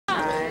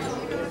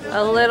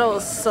A little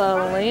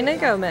Selena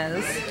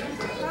Gomez.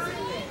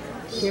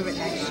 Give it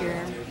next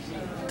year.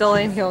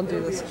 Delaney will do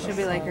this. She'll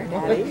be like her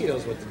Well, daddy. Baby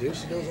knows what to do.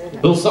 She knows all A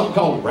little something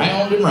called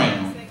Round and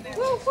Round.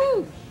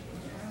 Woo-hoo.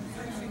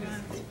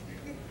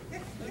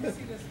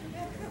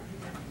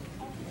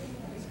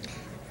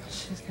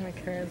 She's gonna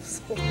carry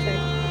this whole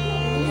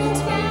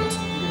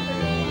thing.